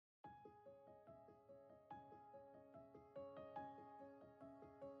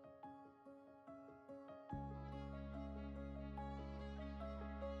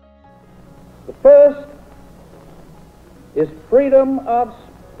The first is freedom of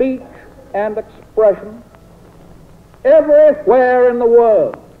speech and expression everywhere in the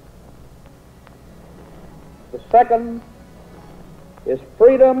world. The second is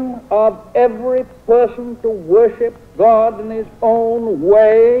freedom of every person to worship God in his own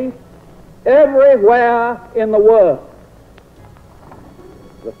way everywhere in the world.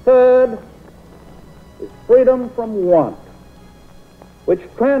 The third is freedom from want, which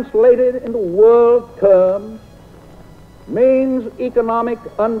translated into world terms means economic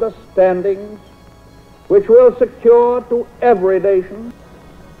understandings which will secure to every nation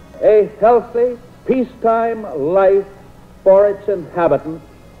a healthy, peacetime life for its inhabitants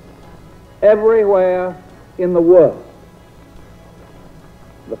everywhere in the world.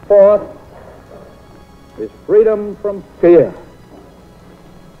 The fourth is freedom from fear,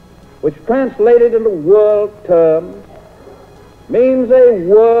 which translated into world terms means a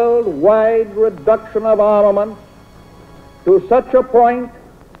worldwide reduction of armaments to such a point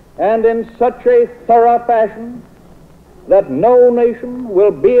and in such a thorough fashion that no nation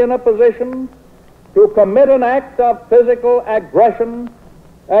will be in a position to commit an act of physical aggression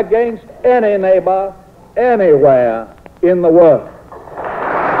against any neighbor anywhere in the world.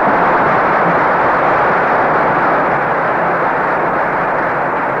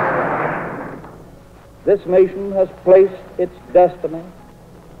 This nation has placed its destiny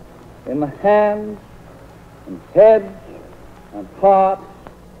in the hands and heads and hearts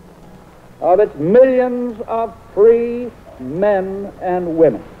of its millions of free men and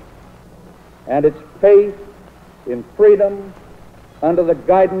women, and its faith in freedom under the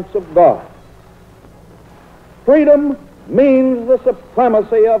guidance of God. Freedom means the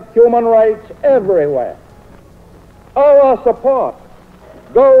supremacy of human rights everywhere. Our support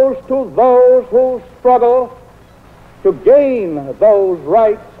goes to those who struggle to gain those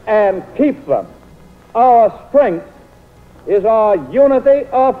rights and keep them. Our strength is our unity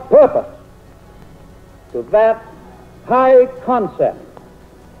of purpose to that high concept.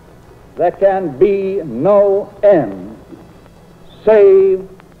 There can be no end save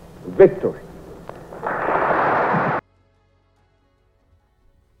victory.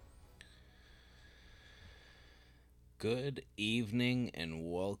 Good evening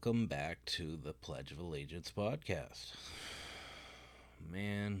and welcome back to the Pledge of Allegiance podcast.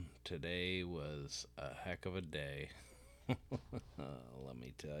 Man, today was a heck of a day. Let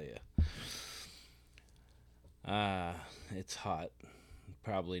me tell you. It's hot.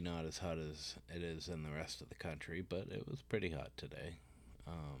 Probably not as hot as it is in the rest of the country, but it was pretty hot today.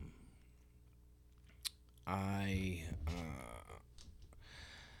 I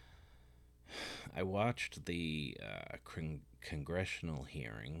watched the Congressional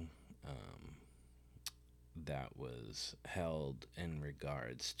hearing that was held in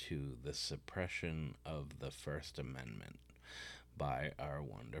regards to the suppression of the First Amendment by our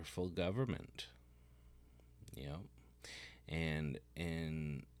wonderful government. And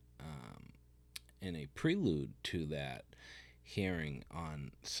in a prelude to that hearing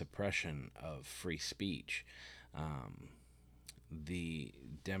on suppression of free speech, the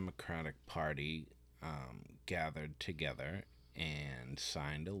Democratic Party gathered together and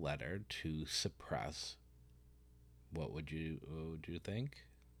signed a letter to suppress. What would you think?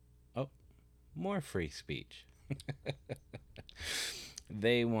 Oh, more free speech.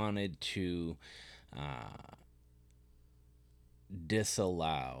 They wanted to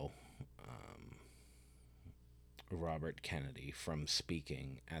disallow Robert Kennedy from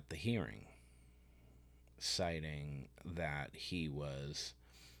speaking at the hearing, citing that he was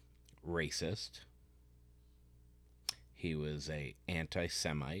racist, he was an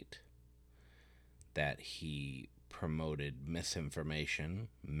anti-Semite, that he promoted misinformation,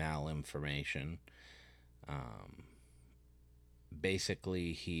 malinformation.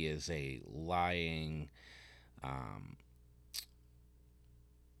 Basically, he is a lying,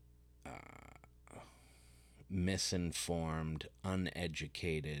 misinformed,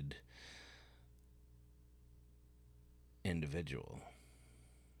 uneducated individual.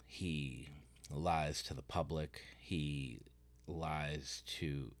 He lies to the public. He lies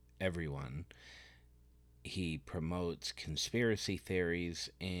to everyone. He promotes conspiracy theories,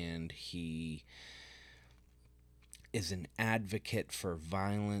 and he is an advocate for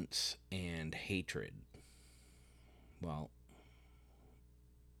violence and hatred. Well,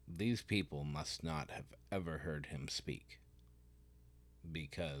 these people must not have ever heard him speak,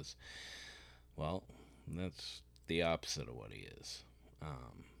 because, well, that's the opposite of what he is.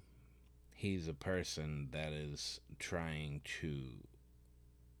 He's a person that is trying to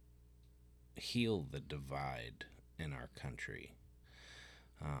heal the divide in our country.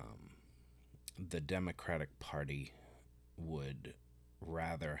 the Democratic Party would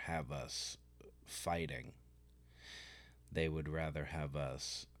rather have us fighting. They would rather have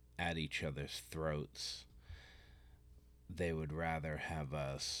us at each other's throats. They would rather have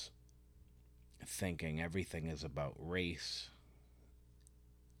us thinking everything is about race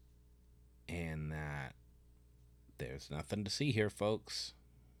and that there's nothing to see here, folks.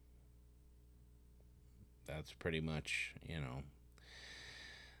 That's pretty much,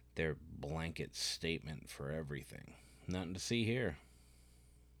 their blanket statement for everything. Nothing to see here.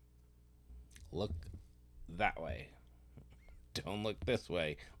 Look that way. Don't look this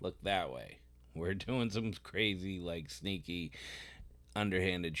way. Look that way. We're doing some crazy, sneaky,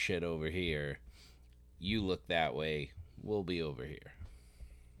 underhanded shit over here. You look that way. We'll be over here.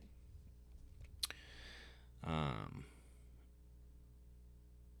 Um,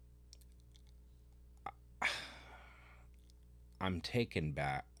 I'm taken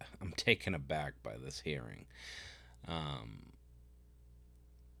back. I'm taken aback by this hearing. Um,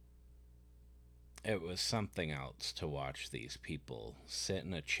 it was something else to watch these people sit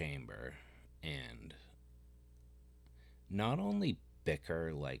in a chamber and not only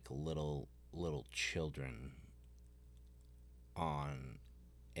bicker like little children on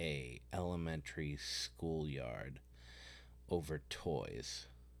a elementary schoolyard over toys.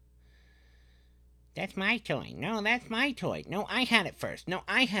 That's my toy. No, that's my toy. No, I had it first. No,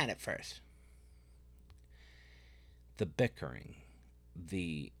 I had it first. The bickering,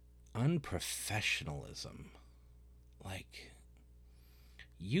 the unprofessionalism. Like,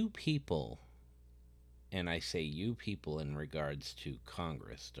 you people, and I say you people in regards to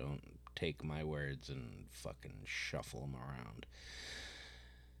Congress, don't take my words and fucking shuffle them around.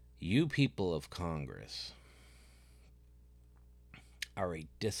 You people of Congress are a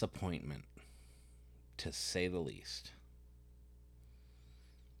disappointment, to say the least.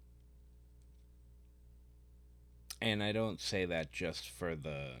 And I don't say that just for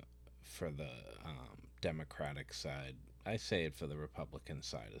the Democratic side. I say it for the Republican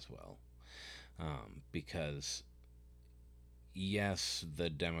side as well, because yes, the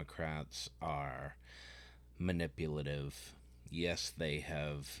Democrats are manipulative. Yes, they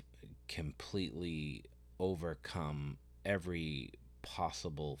have completely overcome every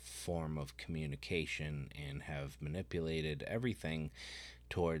possible form of communication and have manipulated everything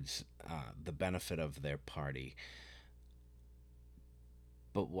towards the benefit of their party.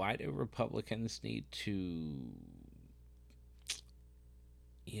 But why do Republicans need to,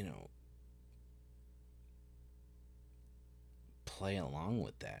 you know, play along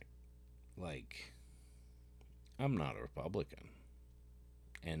with that? Like, I'm not a Republican.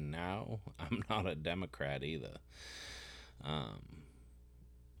 And now I'm not a Democrat either. Um,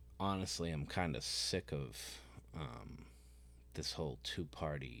 Honestly, I'm kind of sick of this whole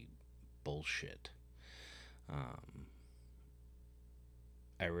two-party bullshit. Um,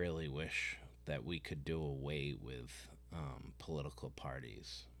 I really wish that we could do away with political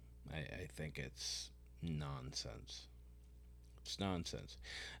parties. I think it's nonsense. It's nonsense.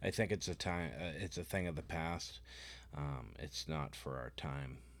 I think it's a time. It's a thing of the past. It's not for our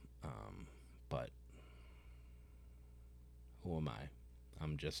time. But who am I?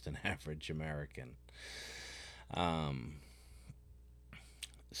 I'm just an average American. Um,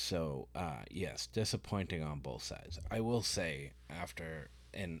 yes, disappointing on both sides. I will say after,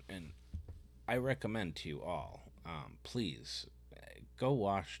 and I recommend to you all, please go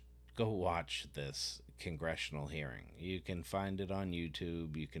watch go watch this congressional hearing. You can find it on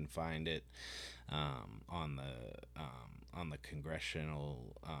YouTube. You can find it on the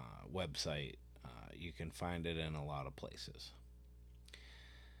congressional website. You can find it in a lot of places.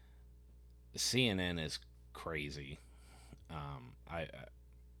 CNN is crazy. I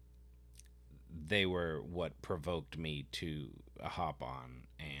They were what provoked me to hop on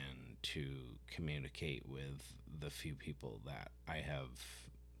and to communicate with the few people that I have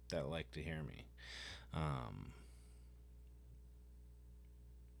that like to hear me. Um,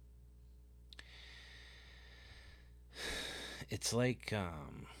 it's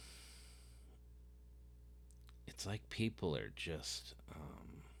like people are just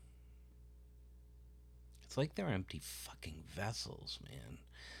it's like they're empty fucking vessels, man.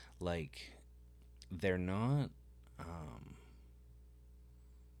 Like they're not um,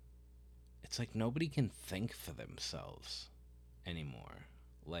 it's like nobody can think for themselves anymore.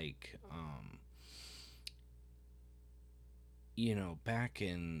 Like back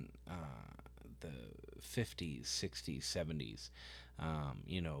in the 50s, 60s, 70s,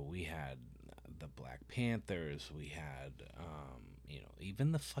 we had the Black Panthers, we had,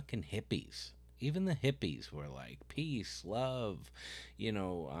 even the fucking hippies. Even the hippies were like, peace, love,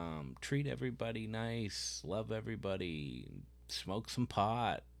 treat everybody nice, love everybody, smoke some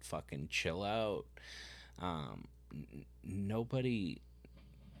pot, fucking chill out. Nobody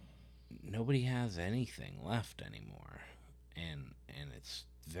has anything left anymore, and it's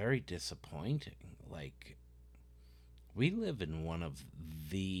very disappointing. Like, we live in one of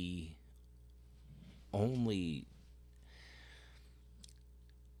the only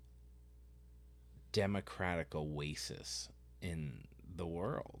democratic oasis in the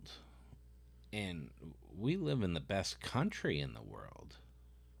world, and we live in the best country in the world.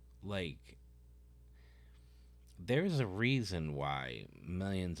 Like, there's a reason why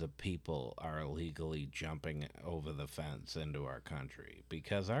millions of people are illegally jumping over the fence into our country,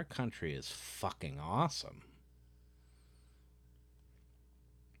 because our country is fucking awesome.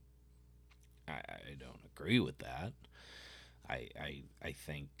 I don't agree with that. I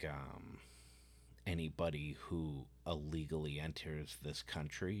think anybody who illegally enters this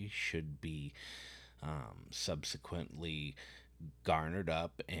country should be subsequently garnered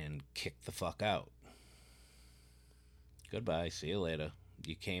up and kicked the fuck out. Goodbye. See you later.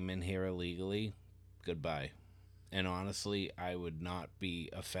 You came in here illegally. Goodbye. And honestly, I would not be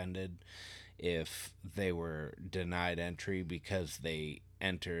offended if they were denied entry because they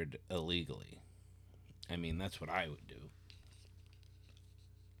entered illegally. I mean, that's what I would do.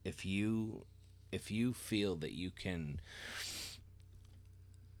 If you feel that you can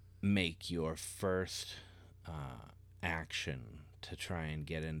make your first action to try and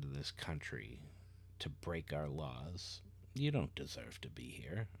get into this country to break our laws, you don't deserve to be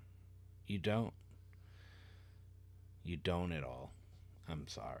here. You don't. You don't at all. I'm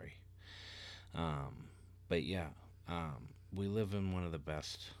sorry. But yeah, we live in one of the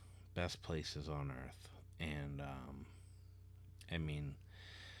best places on earth, and I mean,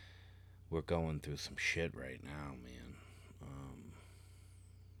 we're going through some shit right now, man.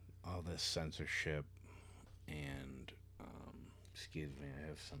 All this censorship, and excuse me, I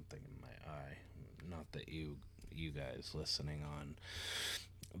have something in my eye. Not that you guys listening on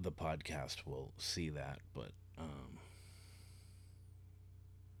the podcast will see that, but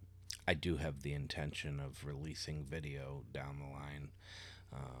I do have the intention of releasing video down the line,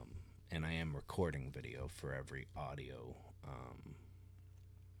 and I am recording video for every audio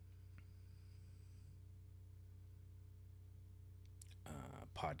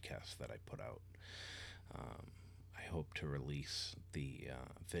podcast that I put out. I hope to release the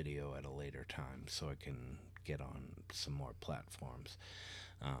video at a later time so I can get on some more platforms,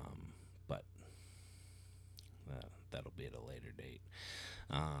 but that'll be at a later date.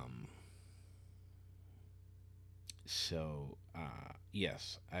 So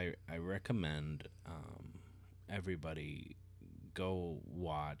yes, I recommend everybody go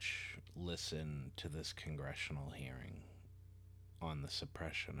watch, listen to this congressional hearing on the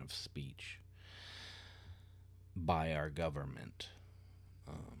suppression of speech by our government,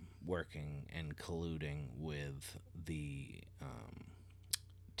 working and colluding with the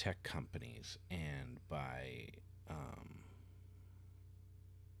tech companies, and by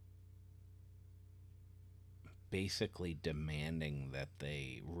basically demanding that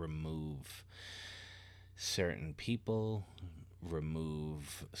they remove certain people,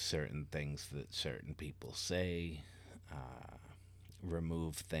 remove certain things that certain people say,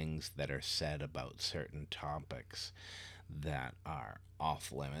 remove things that are said about certain topics that are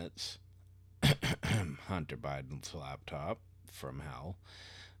off limits. Hunter Biden's laptop from hell.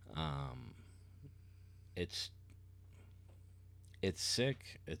 It's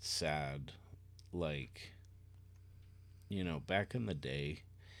sick. It's sad. Like, back in the day,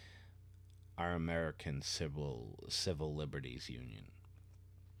 our American Civil Liberties Union,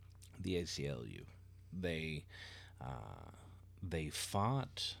 the ACLU, they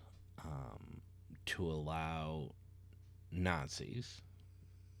fought to allow Nazis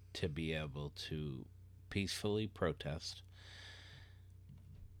to be able to peacefully protest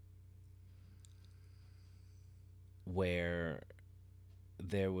where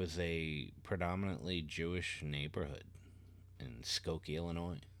there was a predominantly Jewish neighborhood in Skokie,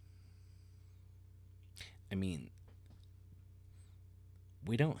 Illinois. I mean,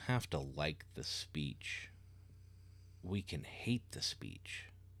 we don't have to like the speech. We can hate the speech.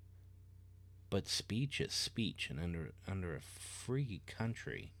 But speech is speech, and under a free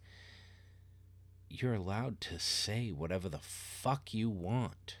country, you're allowed to say whatever the fuck you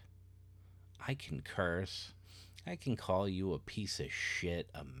want. I can curse. I can call you a piece of shit,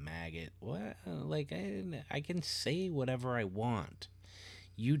 a maggot. What? Like, I can say whatever I want.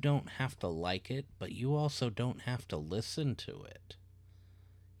 You don't have to like it, but you also don't have to listen to it.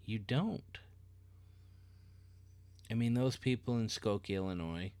 You don't. I mean, those people in Skokie,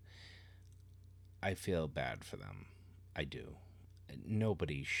 Illinois, I feel bad for them. I do.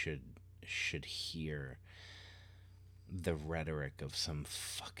 Nobody should hear the rhetoric of some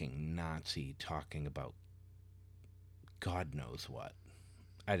fucking Nazi talking about God knows what.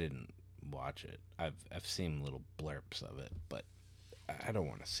 I didn't watch it. I've seen little blurps of it, but I don't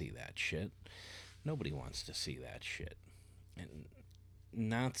want to see that shit. Nobody wants to see that shit. And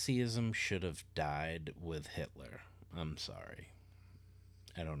Nazism should have died with Hitler. I'm sorry.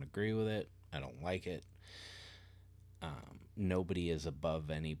 I don't agree with it. I don't like it. Nobody is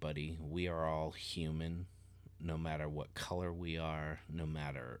above anybody. We are all human, no matter what color we are, no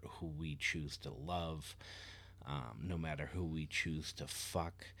matter who we choose to love, no matter who we choose to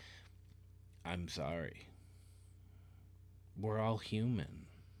fuck. I'm sorry. We're all human.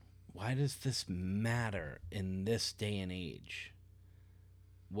 Why does this matter in this day and age?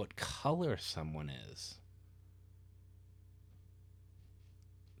 What color someone is?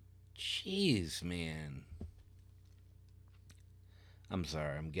 Jeez, man. I'm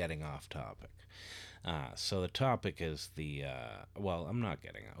sorry, I'm getting off topic. So the topic is well, I'm not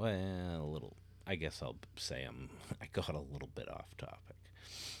getting, well, a little, I guess I'll say I got a little bit off topic.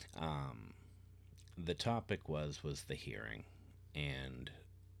 The topic was the hearing, and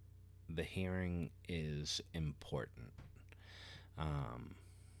the hearing is important. I'm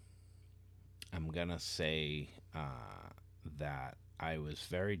gonna say that I was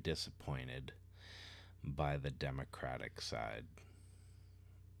very disappointed by the Democratic side.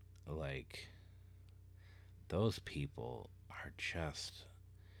 Like, those people are just,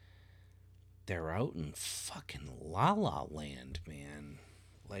 they're out in fucking la la land, man.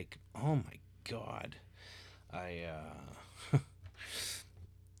 Like, oh my god. I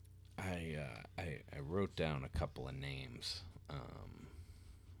I wrote down a couple of names.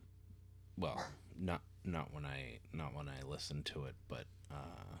 Well, not when I listened to it, but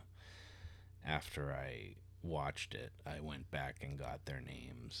after I watched it, I went back and got their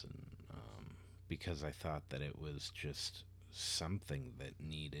names, and because I thought that it was just something that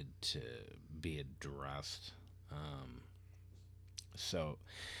needed to be addressed. So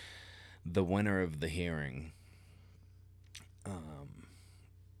the winner of the hearing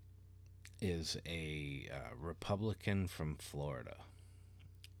is a Republican from Florida.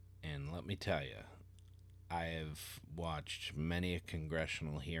 And let me tell you, I have watched many a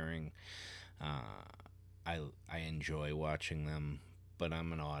congressional hearing. I enjoy watching them, but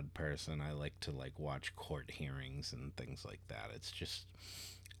I'm an odd person. I like to watch court hearings and things like that. It's just,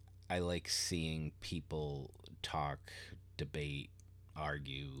 I like seeing people talk, debate,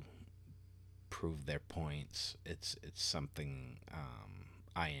 argue, prove their points. It's something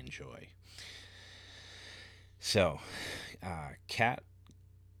I enjoy. So, Kat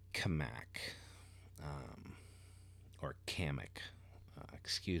Kamak, or Kamek.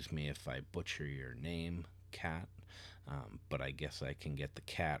 Excuse me if I butcher your name, Kat, but I guess I can get the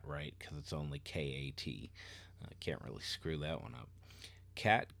cat right because it's only K-A-T. I can't really screw that one up.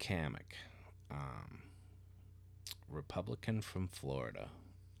 Kat Kamek, Republican from Florida.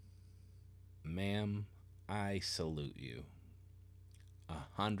 Ma'am, I salute you.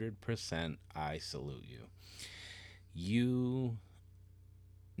 100% I salute you. You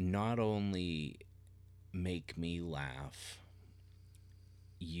not only make me laugh,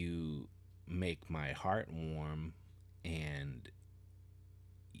 you make my heart warm, and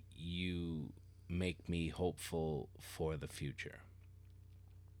you make me hopeful for the future.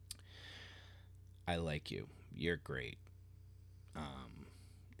 I like you. You're great.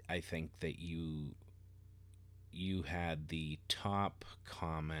 I think that you had the top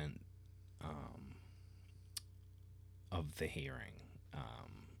comment of the hearing.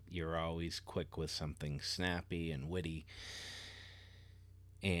 You're always quick with something snappy and witty,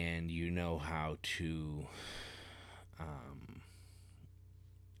 and you know how to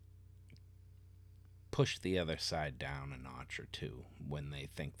push the other side down a notch or two when they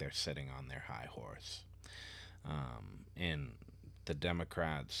think they're sitting on their high horse. And the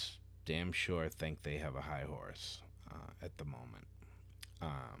Democrats damn sure think they have a high horse at the moment.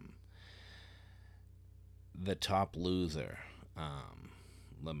 The top loser,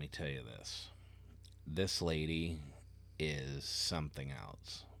 let me tell you this. This lady is something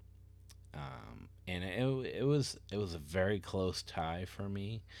else. And it was a very close tie for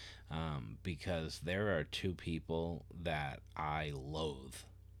me, because there are two people that I loathe,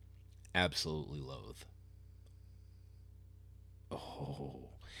 absolutely loathe. Oh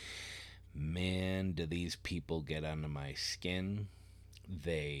man, do these people get under my skin?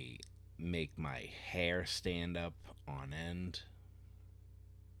 They make my hair stand up on end.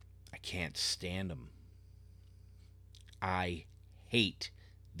 I can't stand them. I hate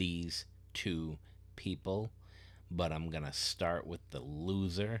these two people, but I'm going to start with the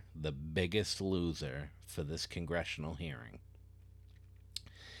loser, the biggest loser for this congressional hearing.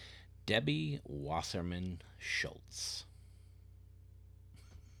 Debbie Wasserman Schultz.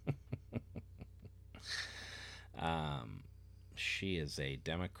 She is a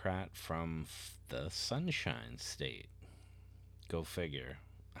Democrat from the Sunshine State. Go figure.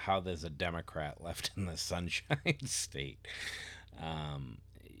 How there's a Democrat left in the Sunshine State.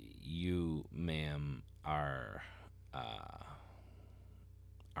 You, ma'am, are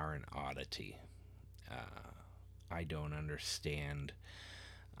an oddity. I don't understand.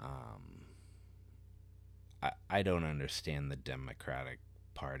 I don't understand the Democratic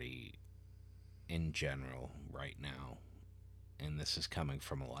Party in general right now, and this is coming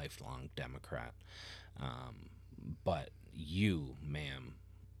from a lifelong Democrat. But you, ma'am,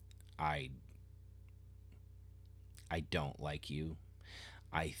 I I don't like you.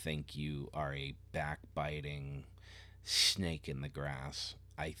 I think you are a backbiting snake in the grass.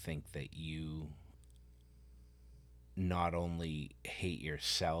 I think that you not only hate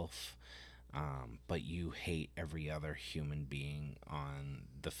yourself, but you hate every other human being on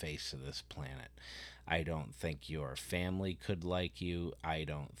the face of this planet. I don't think your family could like you. I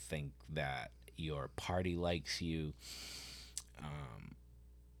don't think that your party likes you.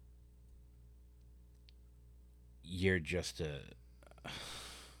 You're just a.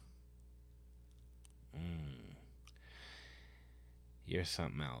 You're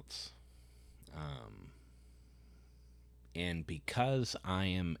something else. And because I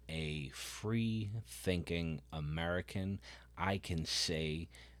am a free thinking American, I can say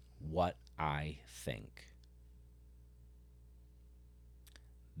what I think.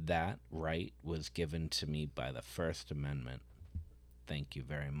 That right was given to me by the First Amendment. Thank you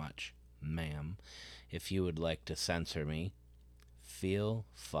very much, ma'am. If you would like to censor me, feel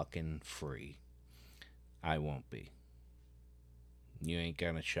fucking free. I won't be. You ain't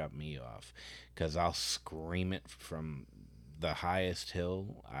gonna shut me off, 'cause I'll scream it from the highest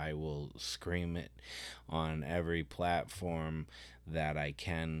hill. I will scream it on every platform that I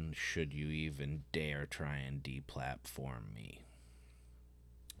can, should you even dare try and deplatform me.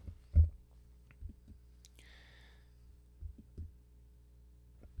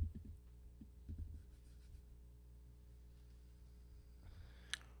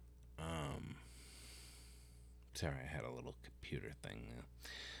 Sorry, I had a little computer thing there.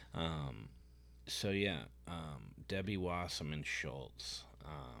 So yeah, Debbie Wasserman Schultz.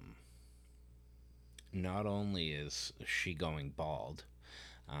 Not only is she going bald,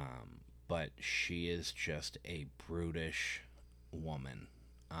 but she is just a brutish woman.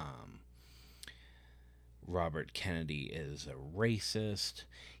 Robert Kennedy is a racist.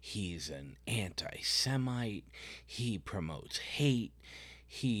 He's an anti Semite. He promotes hate.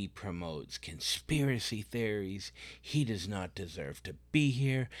 He promotes conspiracy theories. He does not deserve to be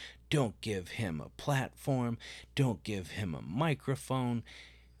here. Don't give him a platform. Don't give him a microphone.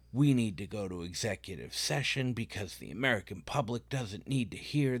 We need to go to executive session because the American public doesn't need to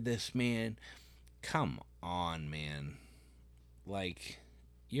hear this man. Come on, man. Like,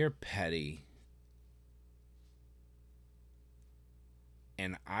 you're petty.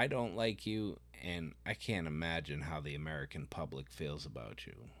 And I don't like you, and I can't imagine how the American public feels about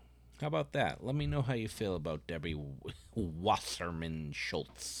you. How about that? Let me know how you feel about Debbie Wasserman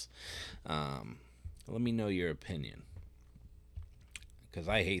Schultz. Let me know your opinion. Because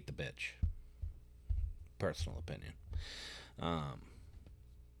I hate the bitch. Personal opinion.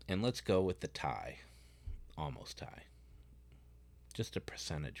 And let's go with the tie. Almost tie. Just a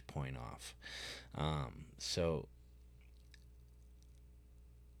percentage point off. So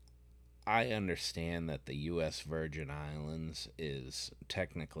I understand that the U.S. Virgin Islands is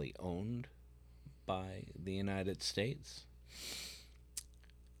technically owned by the United States.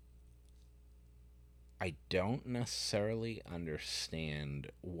 I don't necessarily understand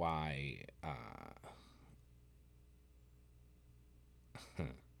why.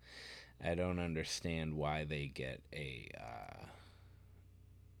 I don't understand why they get a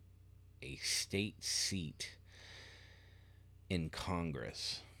state seat in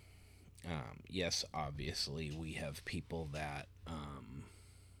Congress. Yes, obviously, we have people that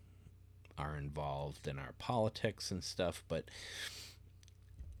are involved in our politics and stuff, but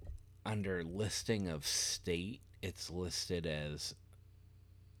under listing of state, it's listed as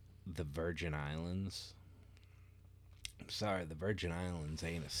the Virgin Islands. I'm sorry, the Virgin Islands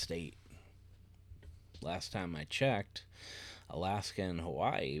ain't a state. Last time I checked, Alaska and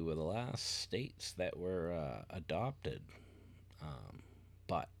Hawaii were the last states that were adopted.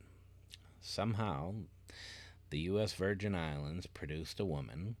 But somehow the U.S. Virgin Islands produced a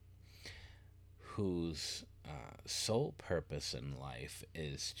woman whose sole purpose in life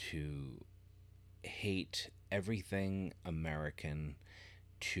is to hate everything American,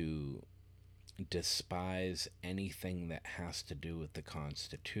 to despise anything that has to do with the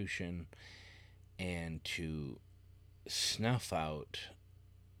Constitution, and to snuff out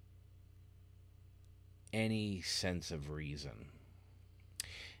any sense of reason.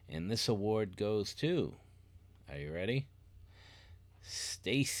 And this award goes to, are you ready?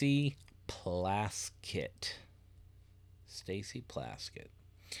 Stacy Plaskett. Stacy Plaskett.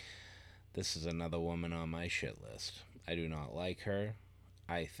 This is another woman on my shit list. I do not like her.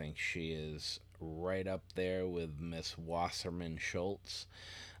 I think she is right up there with Miss Wasserman Schultz.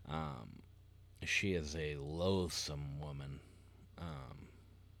 She is a loathsome woman.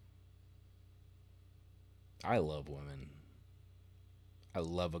 I love women. I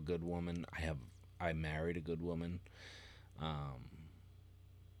love a good woman. I married a good woman.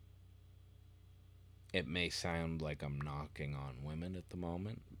 It may sound like I'm knocking on women at the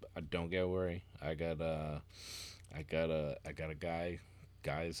moment. But don't get worried. I got a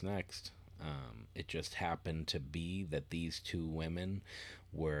guy's next. It just happened to be that these two women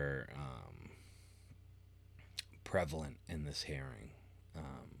were prevalent in this hearing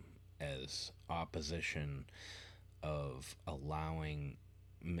as opposition of allowing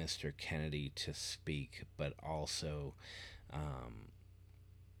Mr. Kennedy to speak, but also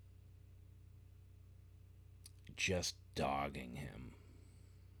just dogging him.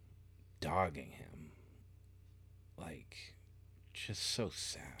 Like, just so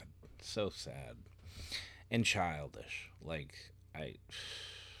sad. So sad. And childish. Like,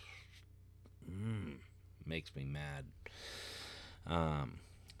 makes me mad.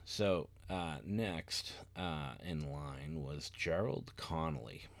 Next in line was Gerald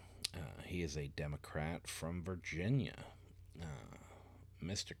Connolly. He is a Democrat from Virginia.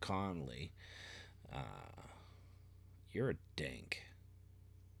 Mr. Connolly, you're a dink.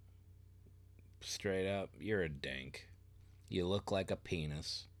 Straight up, you're a dink. You look like a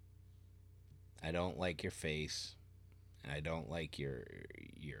penis. I don't like your face. I don't like your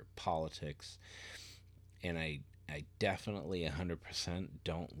politics. And I definitely 100%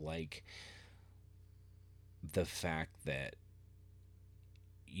 don't like the fact that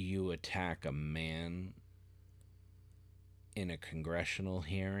you attack a man in a congressional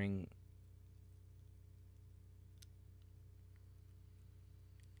hearing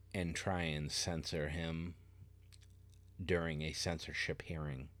and try and censor him during a censorship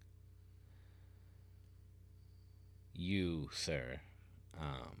hearing. You, sir,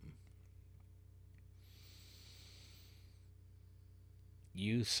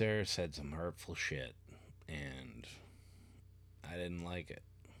 said some hurtful shit, and I didn't like it.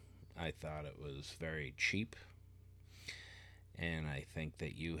 I thought it was very cheap, and I think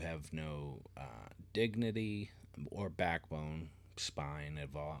that you have no dignity or backbone, spine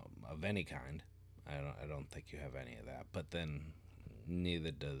of any kind. I don't think you have any of that. But then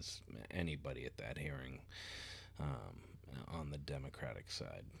neither does anybody at that hearing on the Democratic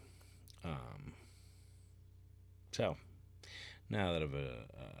side. So now that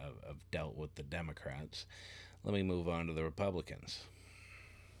I've dealt with the Democrats, let me move on to the Republicans.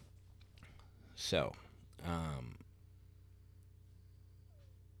 So,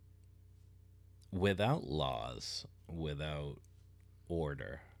 without laws, without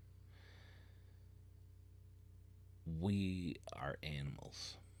order, we are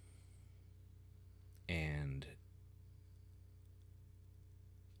animals. And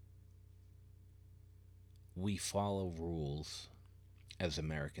we follow rules as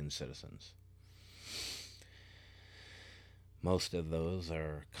American citizens. Most of those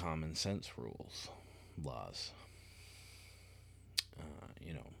are common sense rules, laws.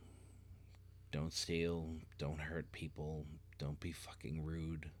 Don't steal, don't hurt people, don't be fucking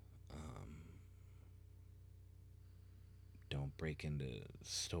rude, don't break into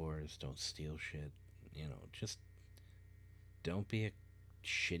stores, don't steal shit, just don't be a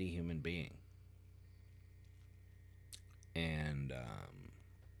shitty human being. And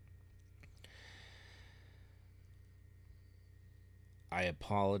I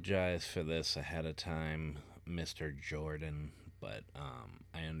apologize for this ahead of time, Mr. Jordan, but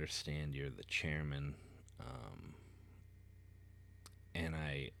I understand you're the chairman, and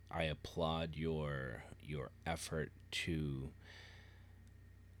I applaud your effort to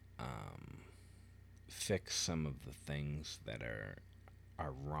fix some of the things that are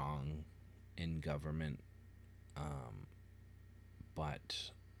wrong in government,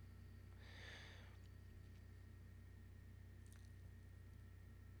 but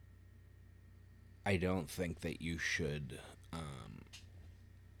I don't think that you should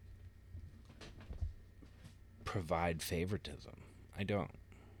provide favoritism. I don't.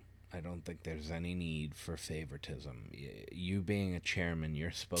 I don't think there's any need for favoritism. You being a chairman,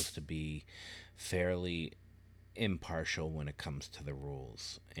 you're supposed to be fairly impartial when it comes to the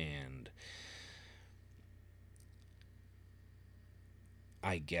rules. And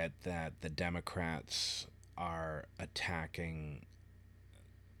I get that the Democrats are attacking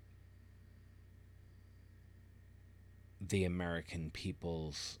the American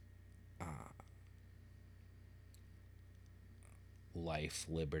people's life,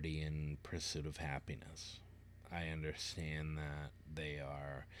 liberty, and pursuit of happiness. I understand that they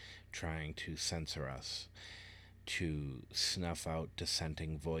are trying to censor us, to snuff out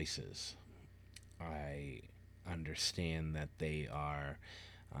dissenting voices. I understand that they are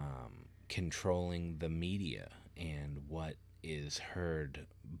controlling the media and what is heard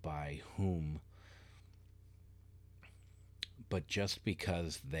by whom. But just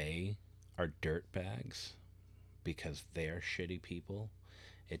because they are dirtbags, because they're shitty people,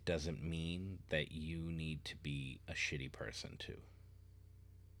 it doesn't mean that you need to be a shitty person too.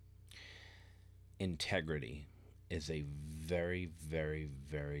 Integrity is a very, very,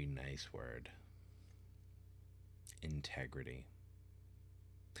 very nice word. Integrity.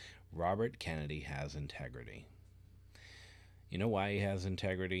 Robert Kennedy has integrity. You know why he has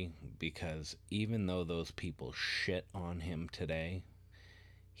integrity? Because even though those people shit on him today,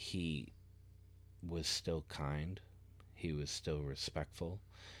 he was still kind, he was still respectful,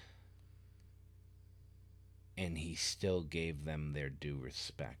 and he still gave them their due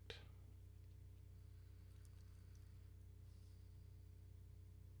respect.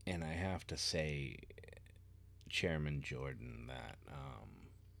 And I have to say, Chairman Jordan, that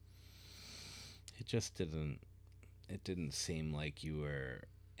it just didn't seem like you were,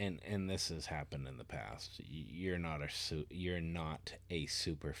 and this has happened in the past. You're not a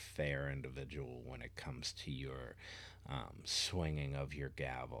super fair individual when it comes to your swinging of your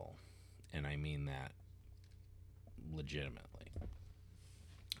gavel, and I mean that legitimately.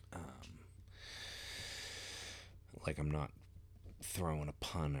 Like I'm not throwing a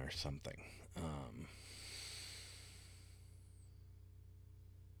pun or something.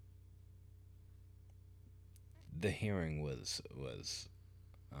 The hearing was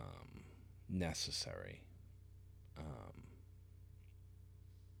necessary, um,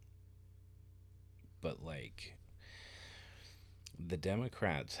 but like the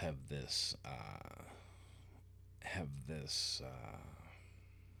Democrats have this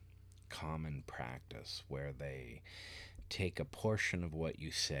common practice where they take a portion of what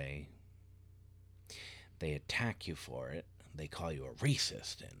you say, they attack you for it, they call you a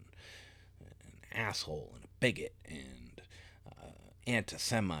racist and an asshole and a bigot and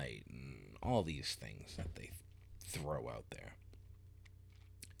anti-Semite and all these things that they throw out there,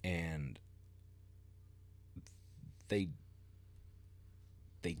 and they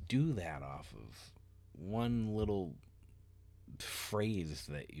they do that off of one little phrase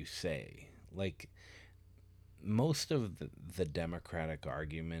that you say. Like most of the Democratic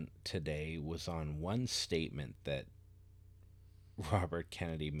argument today was on one statement that Robert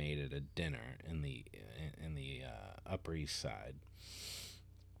Kennedy made at a dinner in the Upper East Side.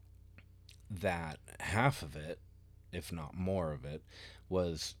 That half of it, if not more of it,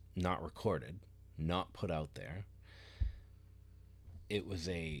 was not recorded, not put out there. It was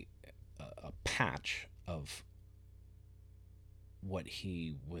a patch of what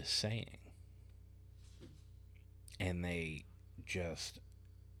he was saying, and they just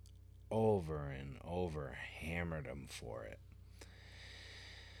over and over hammered him for it.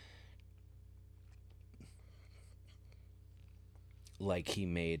 Like he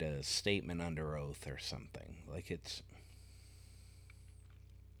made a statement under oath or something. Like it's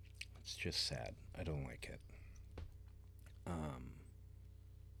just sad. I don't like it.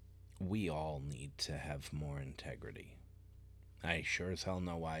 We all need to have more integrity. I sure as hell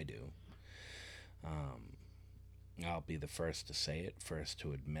know I do. I'll be the first to say it, first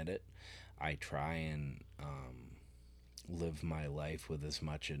to admit it. I try and live my life with as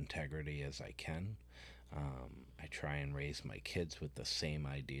much integrity as I can. I try and raise my kids with the same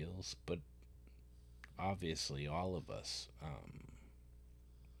ideals, but obviously, all of us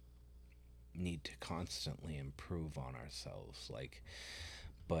need to constantly improve on ourselves.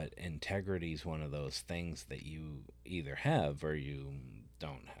 But integrity is one of those things that you either have or you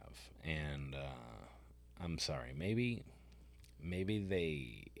don't have. And I'm sorry, maybe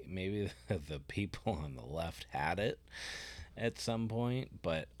the people on the left had it at some point,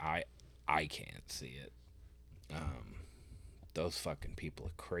 but I can't see it. Those fucking people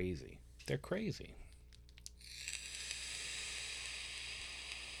are crazy. They're crazy.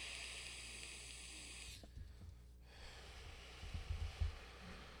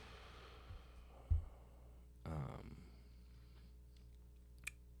 Um,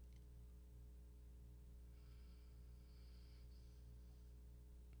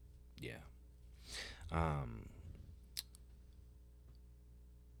 yeah. Um,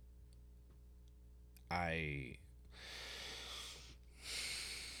 I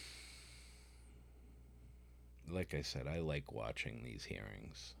like I said, I like watching these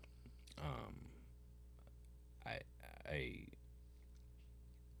hearings. Um, I, I,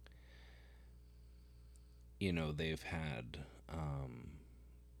 um,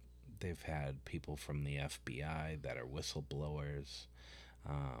 they've had people from the FBI that are whistleblowers.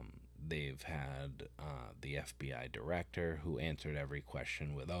 They've had the FBI director who answered every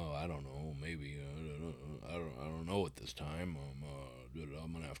question with, "Oh, I don't know, maybe I don't know at this time.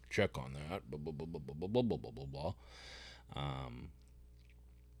 I'm gonna have to check on that." Blah blah blah blah blah blah blah blah blah blah. Um,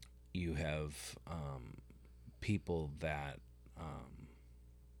 you have people that um,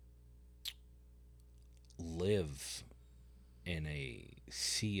 live in a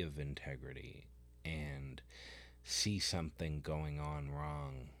sea of integrity and see something going on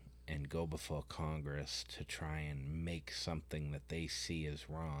wrong and go before Congress to try and make something that they see as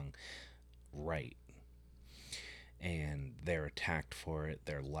wrong right. And they're attacked for it.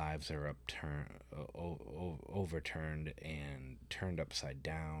 Their lives are overturned and turned upside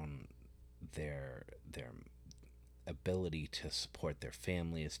down. Their ability to support their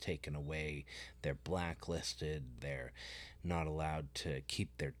family is taken away. They're blacklisted. They're not allowed to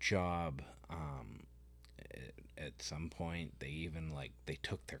keep their job. At some point, they even they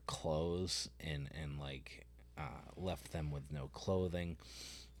took their clothes and left them with no clothing.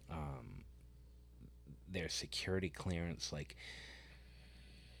 Um, their security clearance,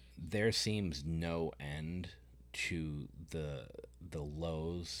 there seems no end to the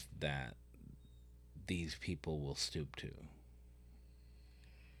lows that these people will stoop to.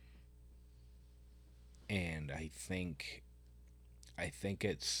 And I think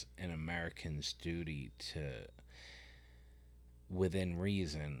it's an American's duty to, within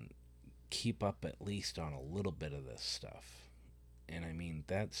reason, keep up at least on a little bit of this stuff. And I mean,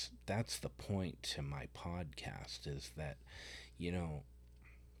 that's the point to my podcast, is that, you know,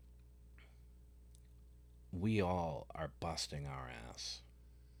 we all are busting our ass.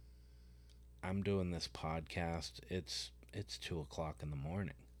 I'm doing this podcast. It's 2 o'clock in the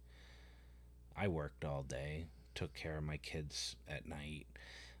morning. I worked all day, took care of my kids at night.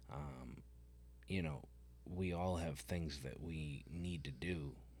 Um, you know, we all have things that we need to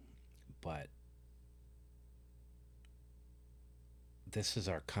do, but this is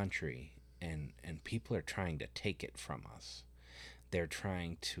our country, and people are trying to take it from us. They're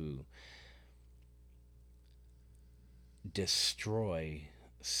trying to destroy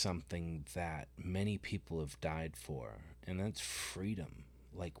something that many people have died for, and that's freedom.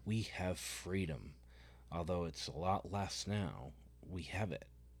 Like, we have freedom, although it's a lot less now. We have it.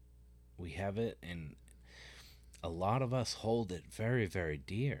 We have it, and a lot of us hold it very, very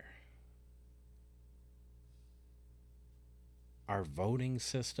dear. Our voting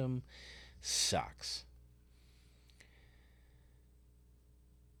system sucks.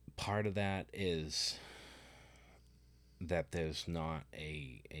 Part of that is that there's not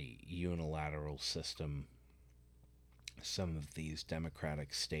a unilateral system. Some of these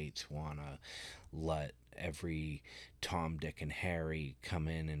democratic states want to let every Tom, Dick, and Harry come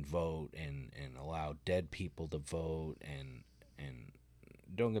in and vote, and allow dead people to vote. And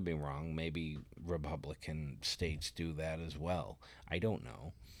don't get me wrong, maybe Republican states do that as well. I don't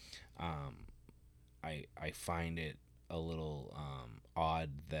know. Um, I find it a little odd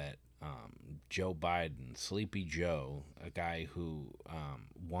that Joe Biden, Sleepy Joe, a guy who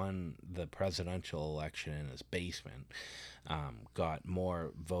won the presidential election in his basement, got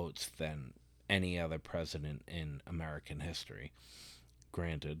more votes than any other president in American history.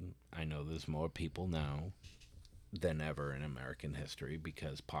 Granted, I know there's more people now than ever in American history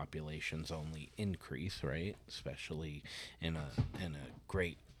because populations only increase, right? Especially in a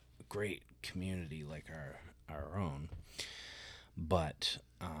great community like our own. But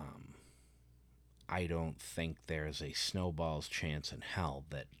I don't think there's a snowball's chance in hell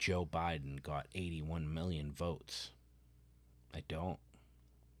that Joe Biden got 81 million votes. I don't.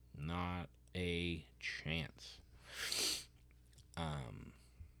 Not a chance. Um,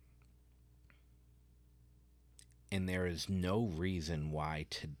 and there is no reason why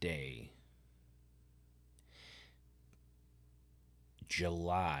today,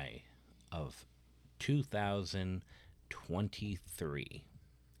 July of 2023,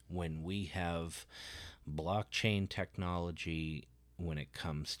 when we have blockchain technology, when it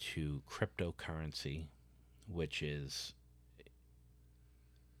comes to cryptocurrency, which is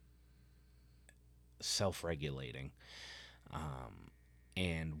self regulating,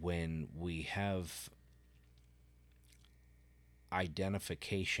 and when we have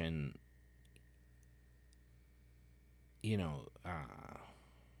identification, you know,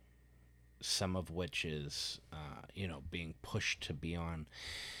 some of which is, being pushed to be on,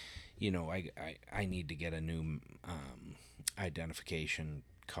 I need to get a new identification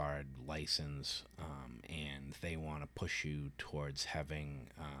card license, and they want to push you towards having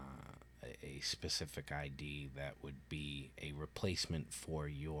a specific ID that would be a replacement for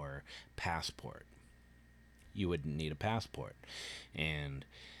your passport. You wouldn't need a passport. And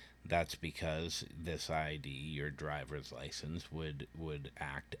that's because this ID, your driver's license, would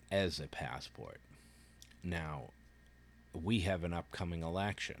act as a passport. Now, we have an upcoming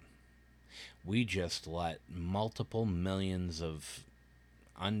election. We just let multiple millions of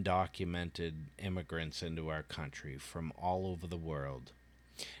undocumented immigrants into our country from all over the world.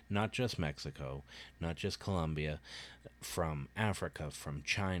 Not just Mexico, not just Colombia, from Africa, from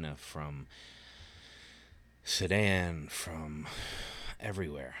China, from Sudan, from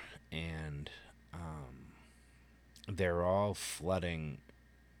everywhere. And they're all flooding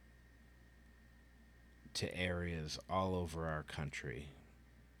to areas all over our country.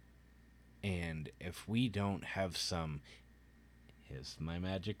 And if we don't have some, here's my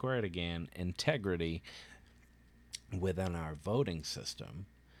magic word again, integrity within our voting system,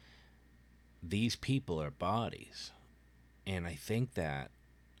 these people are bodies. And I think that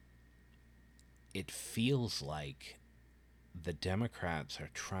it feels like the Democrats are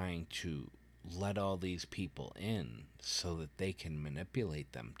trying to let all these people in so that they can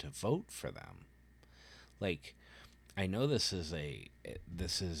manipulate them to vote for them. Like, I know this is a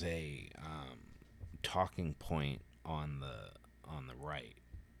talking point on the right,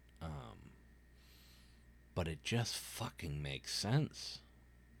 but it just fucking makes sense.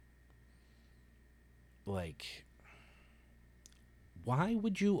 Like, why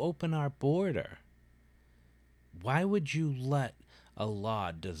would you open our border? Why would you let a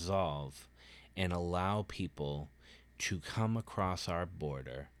law dissolve and allow people to come across our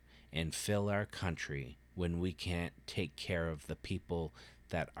border and fill our country when we can't take care of the people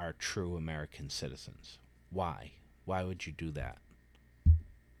that are true American citizens? Why? Why would you do that?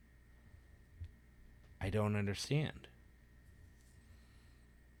 I don't understand.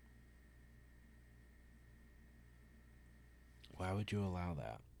 Why would you allow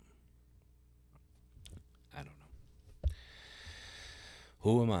that? I don't know.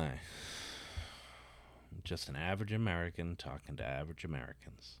 Who am I? Just an average American talking to average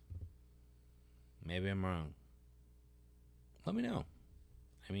Americans. Maybe I'm wrong. Let me know.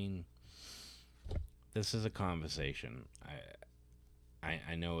 I mean, this is a conversation.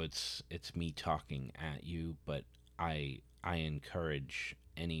 I know it's me talking at you, but I encourage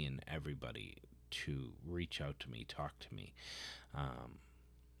any and everybody to reach out to me, talk to me.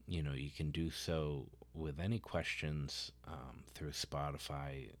 You can do so with any questions through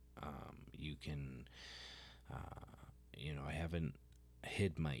Spotify. You can, I haven't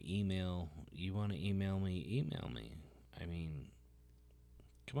hid my email. You want to email me? Email me. I mean,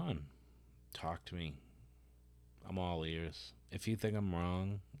 come on, talk to me. I'm all ears. If you think I'm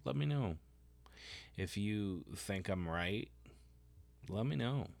wrong, let me know. If you think I'm right, let me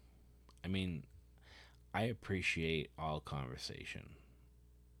know. I mean, I appreciate all conversation.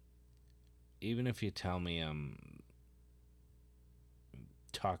 Even if you tell me I'm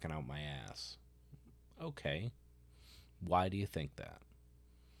talking out my ass. Okay. Why do you think that?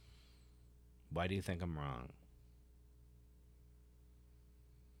 Why do you think I'm wrong?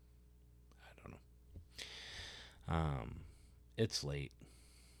 I don't know. It's late.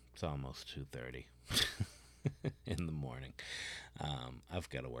 It's almost 2:30 in the morning. I've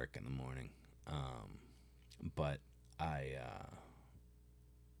got to work in the morning. But I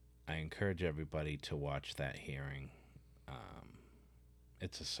encourage everybody to watch that hearing.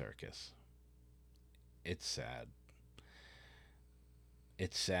 It's a circus. It's sad.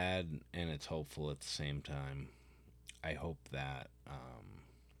 It's sad and it's hopeful at the same time. I hope that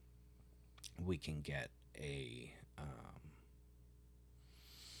we can get a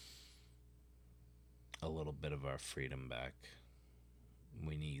little bit of our freedom back.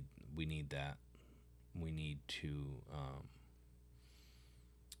 We need that. We need to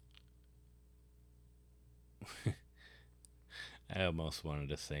I almost wanted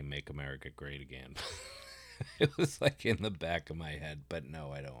to say make America great again. It was like in the back of my head, but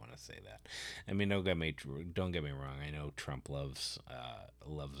no, I don't want to say that. I mean, don't get me wrong. I know Trump loves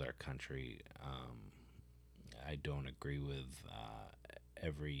our country. I don't agree with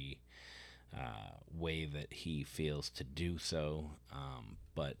every way that he feels to do so,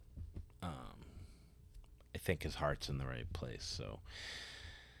 but um, I think his heart's in the right place, so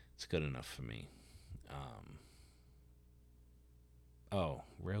it's good enough for me. Um, oh,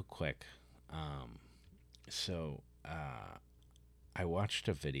 real quick. Um, so I watched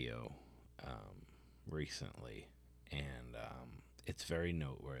a video um, recently, and it's very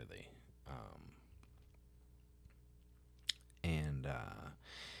noteworthy. Um, and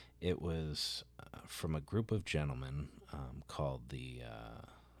It was from a group of gentlemen called the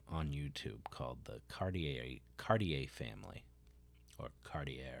on YouTube called the Cartier family, or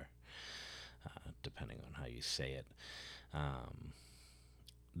Cartier, depending on how you say it. Um,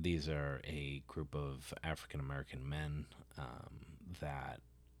 these are a group of African American men that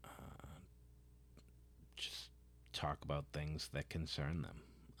just talk about things that concern them.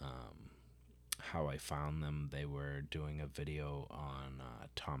 How I found them, they were doing a video on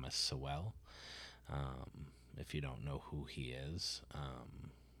Thomas Sowell. If you don't know who he is,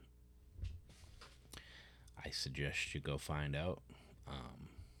 I suggest you go find out. Um,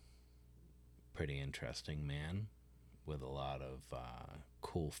 Pretty interesting man with a lot of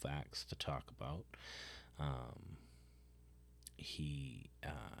cool facts to talk about. Um, he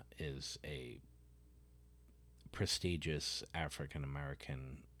is a prestigious African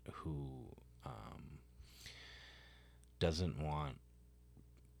American who um, doesn't want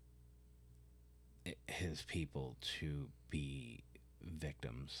his people to be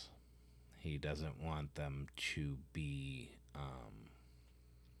victims. He doesn't want them to be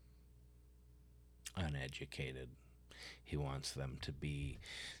uneducated. He wants them to be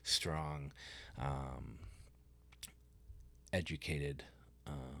strong, um, educated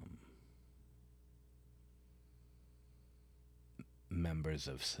members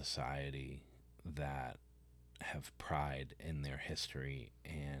of society that have pride in their history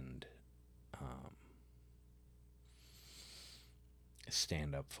and um,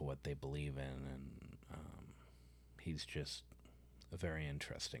 stand up for what they believe in. And he's just a very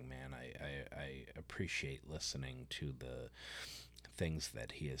interesting man. I appreciate listening to the things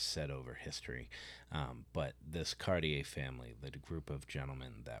that he has said over history. But this Cartier family, the group of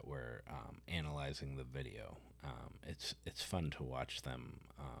gentlemen that were analyzing the video, it's fun to watch them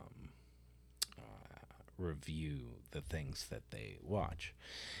review the things that they watch.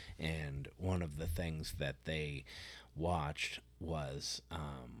 And one of the things that they watched was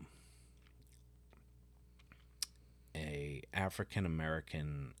a African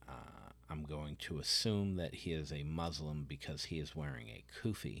American. I'm going to assume that he is a Muslim because he is wearing a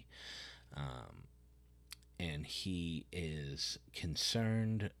kufi, and he is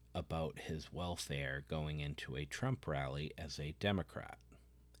concerned about his welfare going into a Trump rally as a Democrat,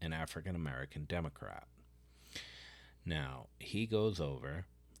 an African American Democrat. Now, he goes over,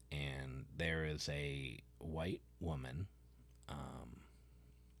 and there is a white woman.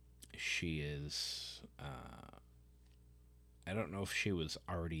 She is, I don't know if she was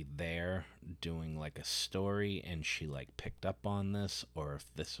already there doing like a story and she like picked up on this, or if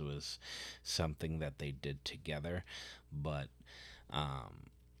this was something that they did together. But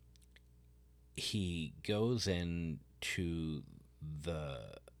he goes into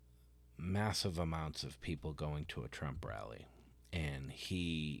the massive amounts of people going to a Trump rally, and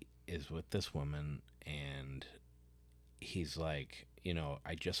he is with this woman, and he's like,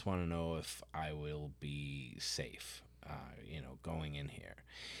 I just want to know if I will be safe, going in here.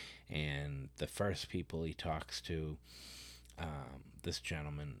 And the first people he talks to, this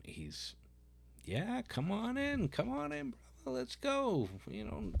gentleman, he's, yeah, come on in, brother, let's go.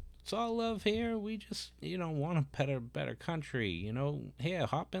 It's all love here. We just, want a better country. Here,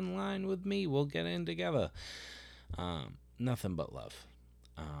 hop in line with me. We'll get in together. Nothing but love.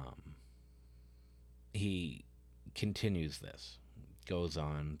 He continues this, goes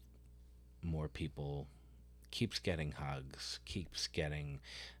on, more people, keeps getting hugs, keeps getting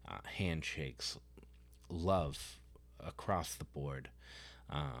handshakes, love across the board.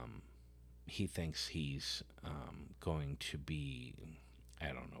 He thinks he's going to be, I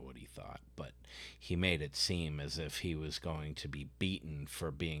don't know what he thought, but he made it seem as if he was going to be beaten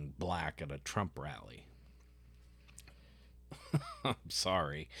for being black at a Trump rally. I'm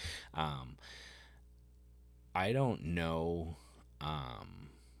sorry. I don't know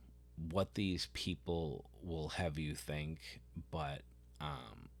what these people will have you think, but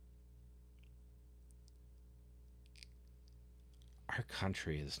our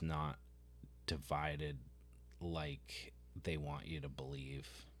country is not divided like they want you to believe.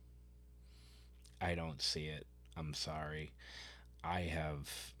 I don't see it. I'm sorry. I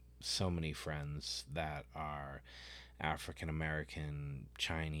have so many friends that are African American,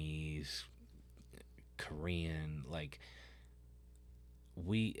 Chinese, Korean. Like,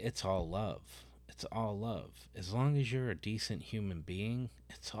 it's all love. It's all love. As long as you're a decent human being,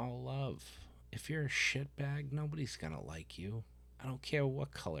 it's all love. If you're a shitbag, nobody's gonna like you. I don't care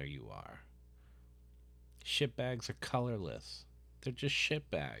what color you are. Shitbags are colorless. They're just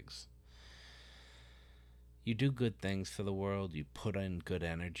shitbags. You do good things for the world, you put in good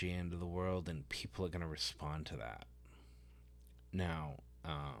energy into the world, and people are going to respond to that. Now,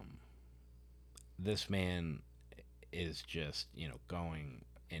 this man is just, going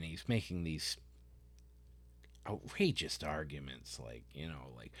and he's making these outrageous arguments like,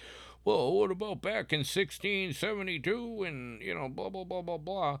 well, what about back in 1672 and, blah, blah, blah, blah,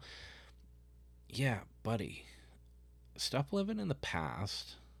 blah. Yeah, buddy, stop living in the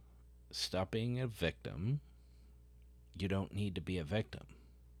past. Stop being a victim. You don't need to be a victim.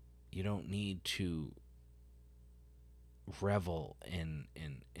 You don't need to revel in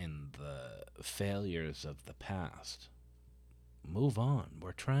the failures of the past. Move on.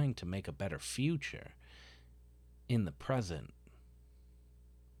 We're trying to make a better future in the present.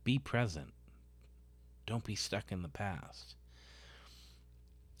 Be present. Don't be stuck in the past.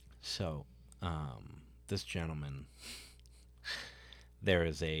 So, this gentleman, there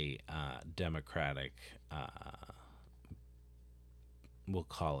is a democratic, we'll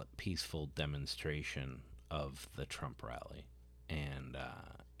call it peaceful demonstration of the Trump rally. And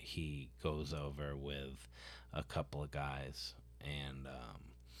he goes over with a couple of guys, and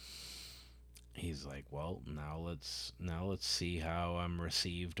he's like, "Well, now let's see how I'm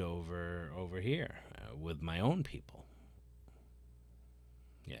received over here with my own people."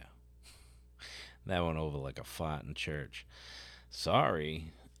 Yeah, that went over like a fart in church.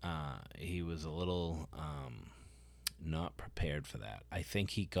 Sorry, he was a little not prepared for that. I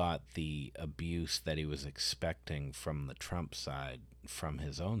think he got the abuse that he was expecting from the Trump side from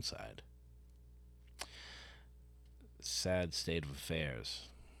his own side. Sad state of affairs.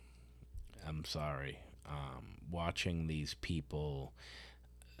 I'm sorry. Watching these people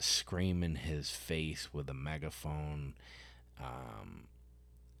scream in his face with a megaphone,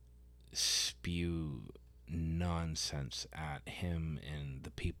 spew nonsense at him and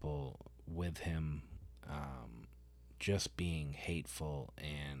the people with him, just being hateful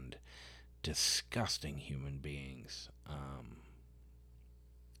and disgusting human beings.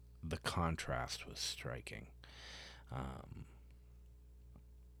 The contrast was striking.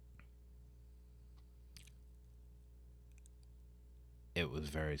 It was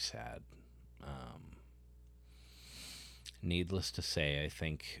very sad. Needless to say, I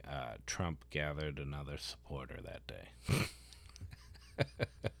think Trump gathered another supporter that day.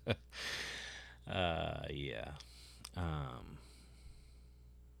 Yeah.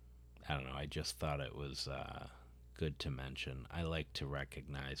 I don't know. I just thought it was good to mention. I like to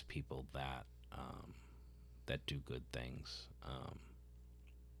recognize people that do good things,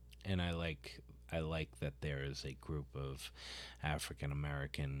 and I like that there is a group of African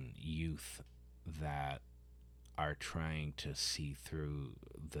American youth that are trying to see through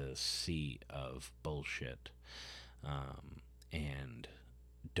the sea of bullshit, and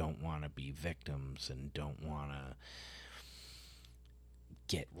don't want to be victims and don't want to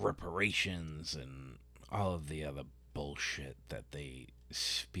get reparations and all of the other bullshit that they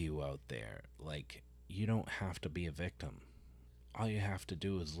spew out there. Like, you don't have to be a victim. All you have to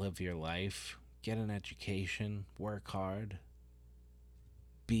do is live your life, get an education, work hard,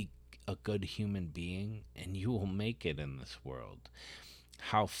 be a good human being, and you will make it in this world.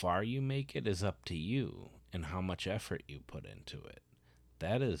 How far you make it is up to you and how much effort you put into it.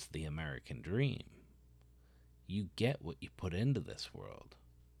 That is the American dream. You get what you put into this world.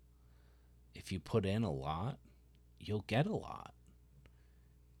 If you put in a lot, you'll get a lot.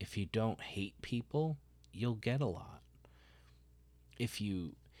 If you don't hate people, you'll get a lot. If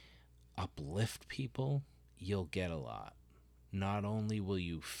you uplift people, you'll get a lot. Not only will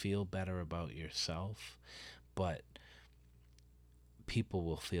you feel better about yourself, but people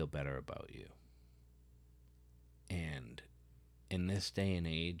will feel better about you. And in this day and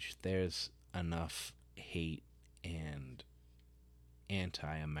age, there's enough hate and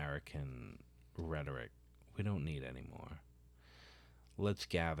anti-American rhetoric. We don't need any more. Let's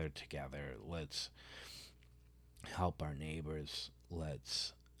gather together. Let's help our neighbors.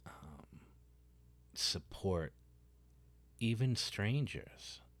 Let's support even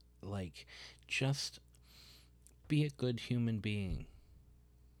strangers. Like, just be a good human being.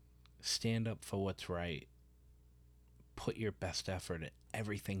 Stand up for what's right. put your best effort at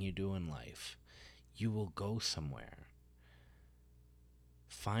everything you do in life, you will go somewhere.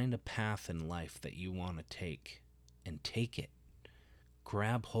 Find a path in life that you want to take and take it.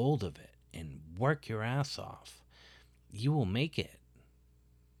 Grab hold of it and work your ass off. You will make it.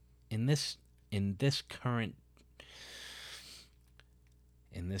 In this current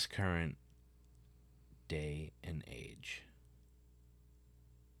day and age,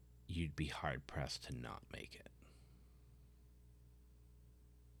 you'd be hard pressed to not make it.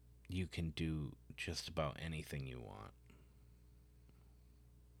 You can do just about anything you want.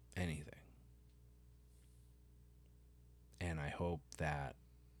 Anything. And I hope that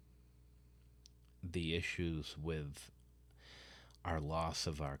the issues with our loss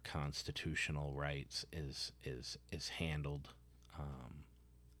of our constitutional rights is handled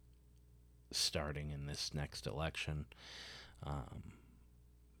starting in this next election,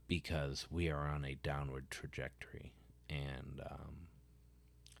 because we are on a downward trajectory, and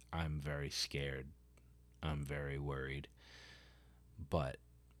I'm very scared. I'm very worried, but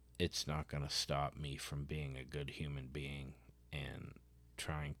it's not going to stop me from being a good human being and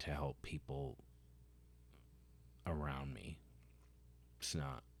trying to help people around me. It's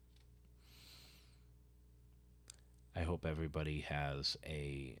not. I hope everybody has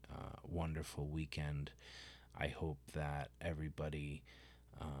a wonderful weekend. I hope that everybody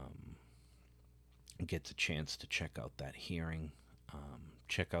gets a chance to check out that hearing.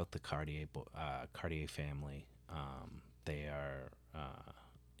 Check out the Cartier family. They are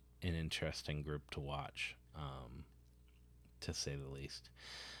an interesting group to watch, to say the least.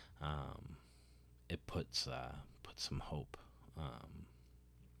 It puts some hope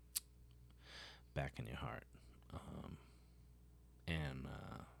back in your heart, and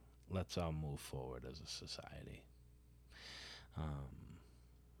let's all move forward as a society.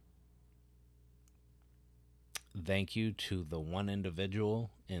 Thank you to the one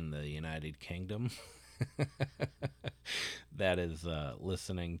individual in the United Kingdom that is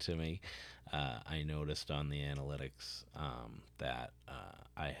listening to me. I noticed on the analytics that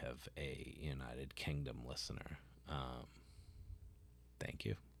I have a United Kingdom listener. Thank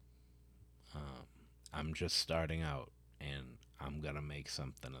you. I'm just starting out, and I'm going to make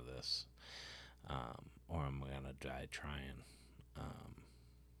something of this, or I'm going to die trying.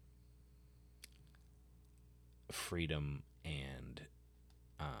 Freedom and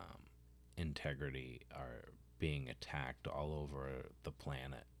integrity are being attacked all over the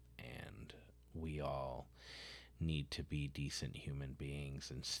planet, and we all need to be decent human beings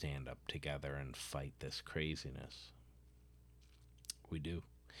and stand up together and fight this craziness. We do.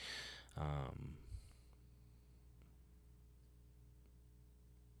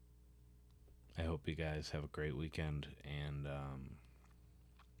 I hope you guys have a great weekend, and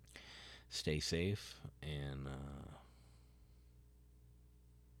stay safe, and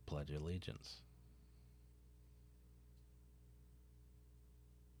pledge allegiance.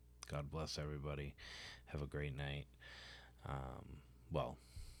 God bless everybody. Have a great night. Well,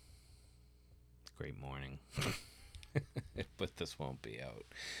 great morning. But this won't be out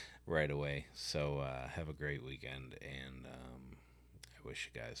right away. So have a great weekend, and I wish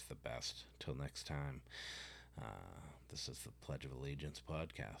you guys the best. Till next time, this is the Pledge of Allegiance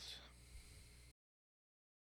podcast.